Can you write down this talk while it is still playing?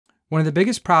One of the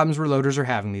biggest problems reloaders are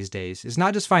having these days is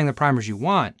not just finding the primers you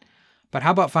want, but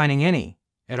how about finding any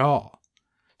at all?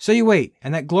 So you wait,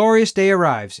 and that glorious day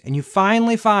arrives, and you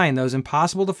finally find those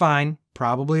impossible to find,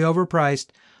 probably overpriced,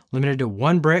 limited to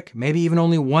one brick, maybe even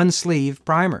only one sleeve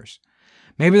primers.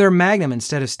 Maybe they're magnum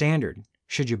instead of standard.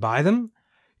 Should you buy them?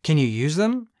 Can you use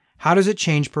them? How does it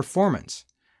change performance?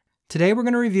 Today we're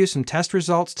going to review some test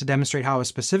results to demonstrate how a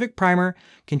specific primer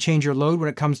can change your load when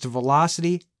it comes to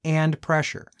velocity and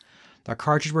pressure. The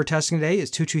cartridge we're testing today is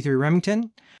 223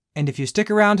 Remington, and if you stick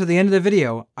around to the end of the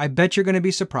video, I bet you're going to be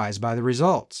surprised by the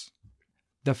results.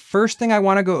 The first thing I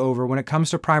want to go over when it comes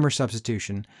to primer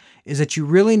substitution is that you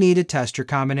really need to test your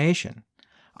combination.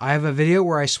 I have a video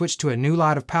where I switched to a new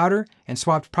lot of powder and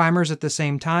swapped primers at the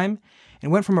same time,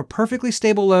 and went from a perfectly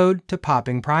stable load to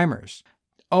popping primers.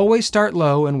 Always start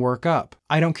low and work up.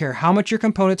 I don't care how much your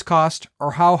components cost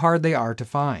or how hard they are to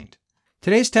find.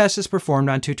 Today's test is performed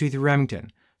on 223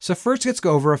 Remington, so first let's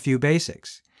go over a few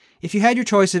basics. If you had your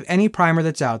choice of any primer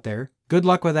that's out there, good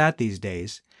luck with that these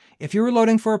days. If you were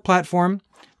loading for a platform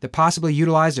that possibly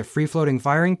utilized a free-floating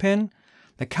firing pin,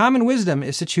 the common wisdom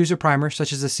is to choose a primer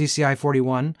such as the CCI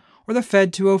 41 or the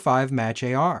Fed 205 Match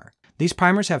AR. These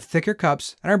primers have thicker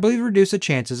cups and are believed to reduce the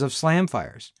chances of slam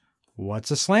fires.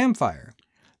 What's a slam fire?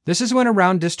 This is when a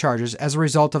round discharges as a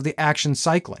result of the action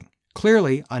cycling,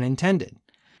 clearly unintended.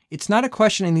 It's not a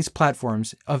question in these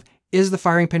platforms of is the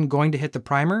firing pin going to hit the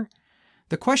primer?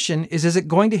 The question is it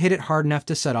going to hit it hard enough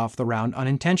to set off the round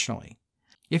unintentionally?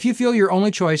 If you feel your only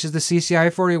choice is the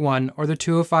CCI 41 or the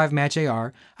 205 Match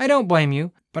AR, I don't blame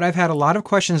you, but I've had a lot of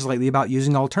questions lately about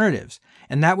using alternatives,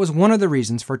 and that was one of the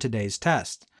reasons for today's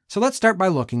test. So let's start by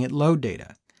looking at load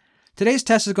data. Today's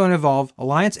test is going to involve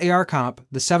Alliance AR Comp,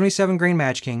 the 77 grain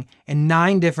Match King, and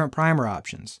 9 different primer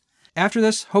options. After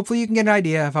this, hopefully you can get an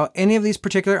idea of how any of these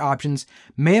particular options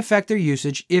may affect their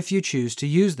usage if you choose to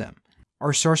use them.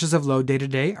 Our sources of load data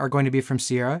today are going to be from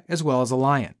Sierra as well as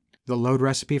Alliant. The load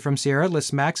recipe from Sierra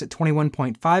lists max at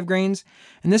 21.5 grains,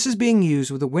 and this is being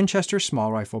used with a Winchester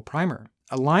small rifle primer.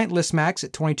 Alliant lists max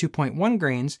at 22.1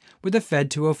 grains with the Fed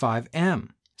 205M.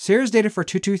 Sierra's data for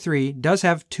 223 does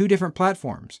have 2 different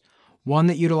platforms. One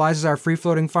that utilizes our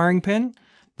free-floating firing pin,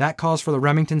 that calls for the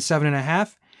Remington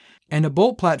 7.5, and a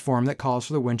bolt platform that calls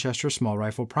for the Winchester small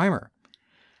rifle primer.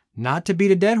 Not to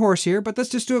beat a dead horse here, but let's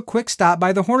just do a quick stop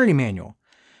by the Hornady manual.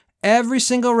 Every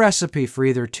single recipe for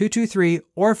either 223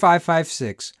 or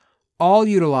 556 all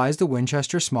utilize the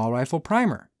Winchester small rifle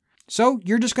primer. So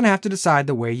you're just going to have to decide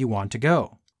the way you want to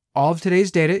go. All of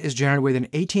today's data is generated with an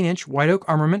 18-inch White Oak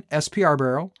Armament SPR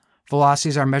barrel,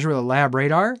 velocities are measured with a lab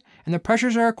radar, and the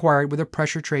pressures are acquired with a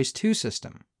Pressure Trace 2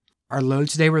 system. Our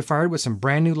loads today were fired with some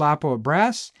brand new LAPO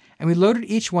brass, and we loaded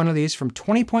each one of these from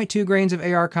 20.2 grains of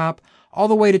AR Comp all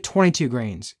the way to 22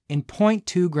 grains in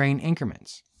 0.2 grain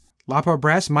increments. LAPO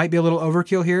brass might be a little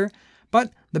overkill here,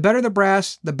 but the better the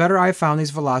brass, the better I've found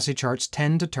these velocity charts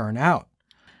tend to turn out.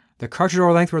 The cartridge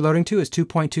roll length we're loading to is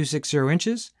 2.260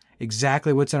 inches,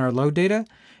 exactly what's in our load data,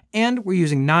 and we're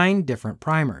using 9 different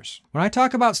primers. When I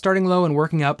talk about starting low and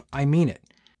working up, I mean it.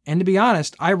 And to be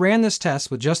honest, I ran this test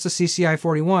with just the CCI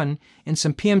 41 and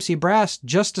some PMC brass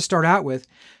just to start out with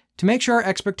to make sure our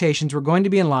expectations were going to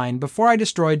be in line before I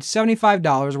destroyed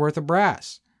 $75 worth of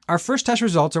brass. Our first test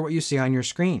results are what you see on your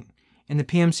screen. In the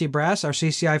PMC brass, our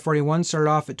CCI 41 started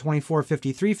off at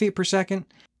 2453 feet per second,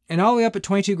 and all the way up at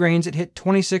 22 grains it hit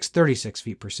 2636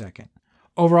 feet per second.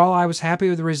 Overall, I was happy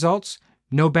with the results.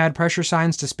 No bad pressure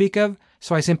signs to speak of,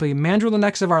 so I simply mandreled the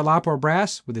necks of our LAPO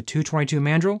brass with a 222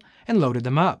 mandrel and loaded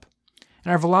them up.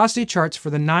 And our velocity charts for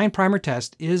the 9 primer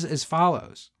test is as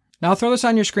follows. Now I'll throw this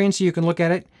on your screen so you can look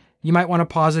at it. You might want to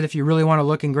pause it if you really want to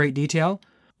look in great detail.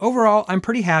 Overall, I'm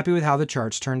pretty happy with how the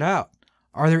charts turned out.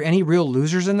 Are there any real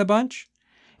losers in the bunch?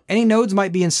 Any nodes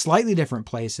might be in slightly different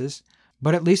places,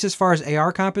 but at least as far as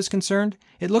AR Comp is concerned,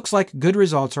 it looks like good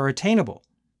results are attainable.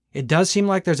 It does seem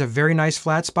like there's a very nice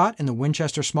flat spot in the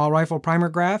Winchester small rifle primer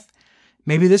graph.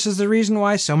 Maybe this is the reason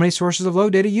why so many sources of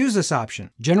load data use this option.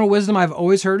 General wisdom I've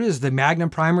always heard is the magnum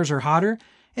primers are hotter,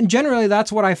 and generally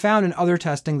that's what I found in other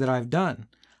testing that I've done.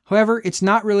 However, it's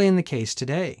not really in the case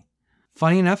today.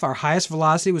 Funny enough, our highest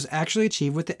velocity was actually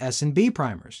achieved with the S&B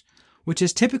primers, which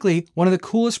is typically one of the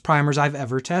coolest primers I've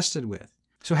ever tested with.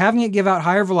 So having it give out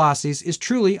higher velocities is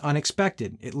truly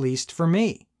unexpected, at least for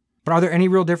me. But are there any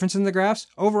real differences in the graphs?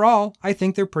 Overall, I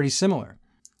think they're pretty similar.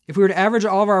 If we were to average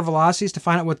all of our velocities to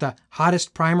find out what the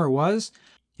hottest primer was,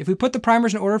 if we put the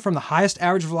primers in order from the highest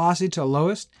average velocity to the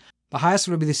lowest, the highest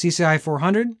would be the CCI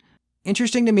 400.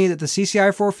 Interesting to me that the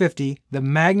CCI 450, the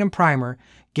Magnum primer,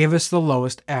 gave us the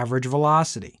lowest average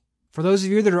velocity. For those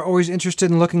of you that are always interested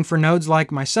in looking for nodes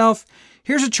like myself,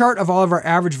 here's a chart of all of our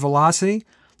average velocity.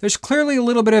 There's clearly a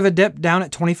little bit of a dip down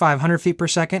at 2,500 feet per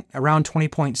second, around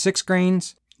 20.6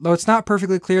 grains. Though it's not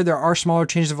perfectly clear, there are smaller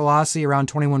changes of velocity around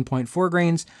 21.4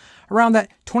 grains, around that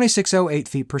 2608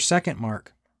 feet per second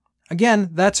mark. Again,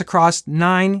 that's across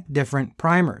 9 different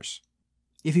primers.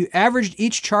 If you averaged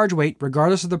each charge weight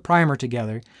regardless of the primer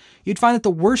together, you'd find that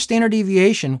the worst standard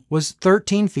deviation was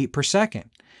 13 feet per second,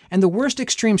 and the worst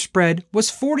extreme spread was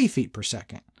 40 feet per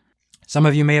second. Some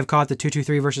of you may have caught the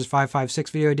 223 versus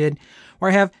 556 video I did,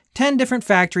 where I have 10 different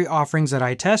factory offerings that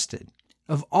I tested.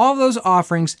 Of all of those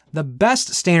offerings, the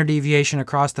best standard deviation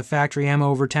across the factory ammo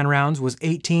over 10 rounds was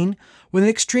 18, with an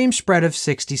extreme spread of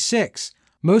 66.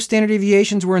 Most standard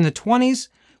deviations were in the 20s,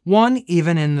 one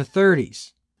even in the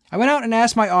 30s. I went out and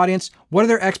asked my audience what are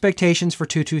their expectations for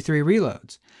 223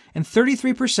 reloads, and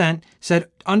 33% said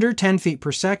under 10 feet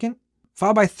per second,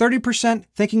 followed by 30%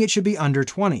 thinking it should be under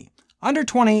 20. Under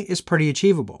 20 is pretty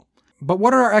achievable. But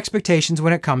what are our expectations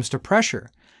when it comes to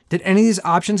pressure? Did any of these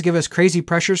options give us crazy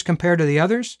pressures compared to the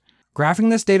others? Graphing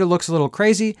this data looks a little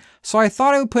crazy, so I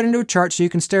thought I would put it into a chart so you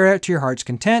can stare at it to your heart's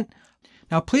content.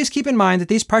 Now please keep in mind that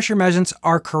these pressure measurements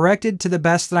are corrected to the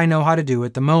best that I know how to do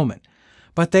at the moment,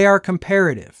 but they are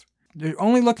comparative. They're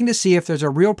only looking to see if there's a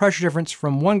real pressure difference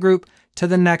from one group to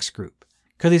the next group.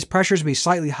 Could these pressures be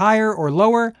slightly higher or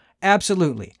lower?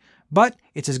 Absolutely. But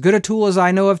it's as good a tool as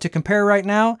I know of to compare right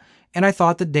now, and I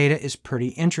thought the data is pretty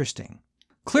interesting.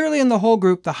 Clearly in the whole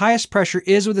group, the highest pressure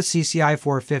is with the CCI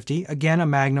 450, again a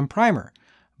magnum primer.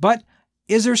 But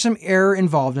is there some error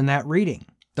involved in that reading?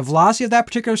 The velocity of that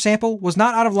particular sample was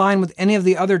not out of line with any of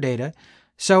the other data,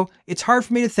 so it's hard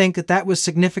for me to think that that was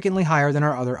significantly higher than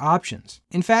our other options.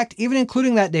 In fact, even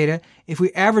including that data, if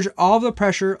we average all of the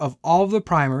pressure of all of the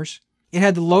primers, it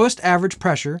had the lowest average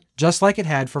pressure, just like it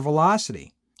had for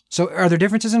velocity. So are there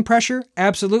differences in pressure?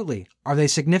 Absolutely. Are they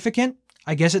significant?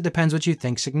 I guess it depends what you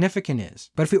think significant is.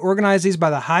 But if we organize these by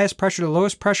the highest pressure to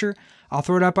lowest pressure, I'll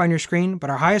throw it up on your screen, but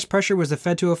our highest pressure was the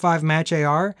Fed 205 Match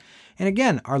AR, and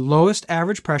again, our lowest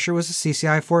average pressure was the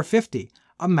CCI 450,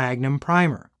 a magnum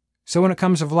primer. So when it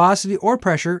comes to velocity or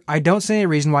pressure, I don't see any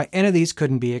reason why any of these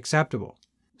couldn't be acceptable.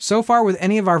 So far with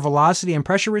any of our velocity and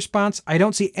pressure response, I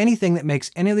don't see anything that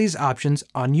makes any of these options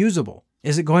unusable.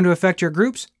 Is it going to affect your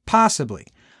groups? Possibly.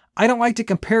 I don't like to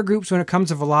compare groups when it comes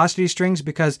to velocity strings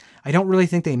because I don't really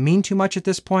think they mean too much at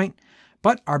this point,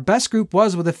 but our best group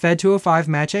was with the Fed 205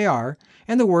 Match AR,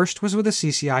 and the worst was with the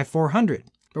CCI 400.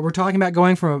 But we're talking about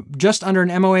going from just under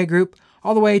an MOA group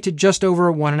all the way to just over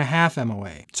a 1.5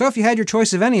 MOA. So if you had your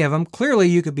choice of any of them, clearly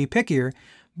you could be pickier,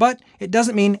 but it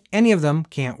doesn't mean any of them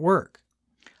can't work.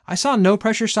 I saw no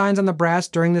pressure signs on the brass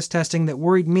during this testing that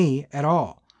worried me at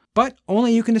all, but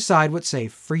only you can decide what's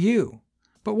safe for you.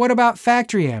 But what about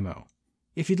factory ammo?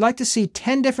 If you'd like to see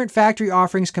 10 different factory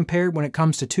offerings compared when it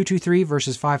comes to 223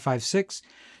 versus 556,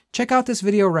 check out this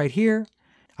video right here.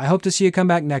 I hope to see you come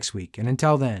back next week, and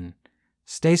until then,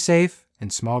 stay safe in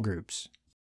small groups.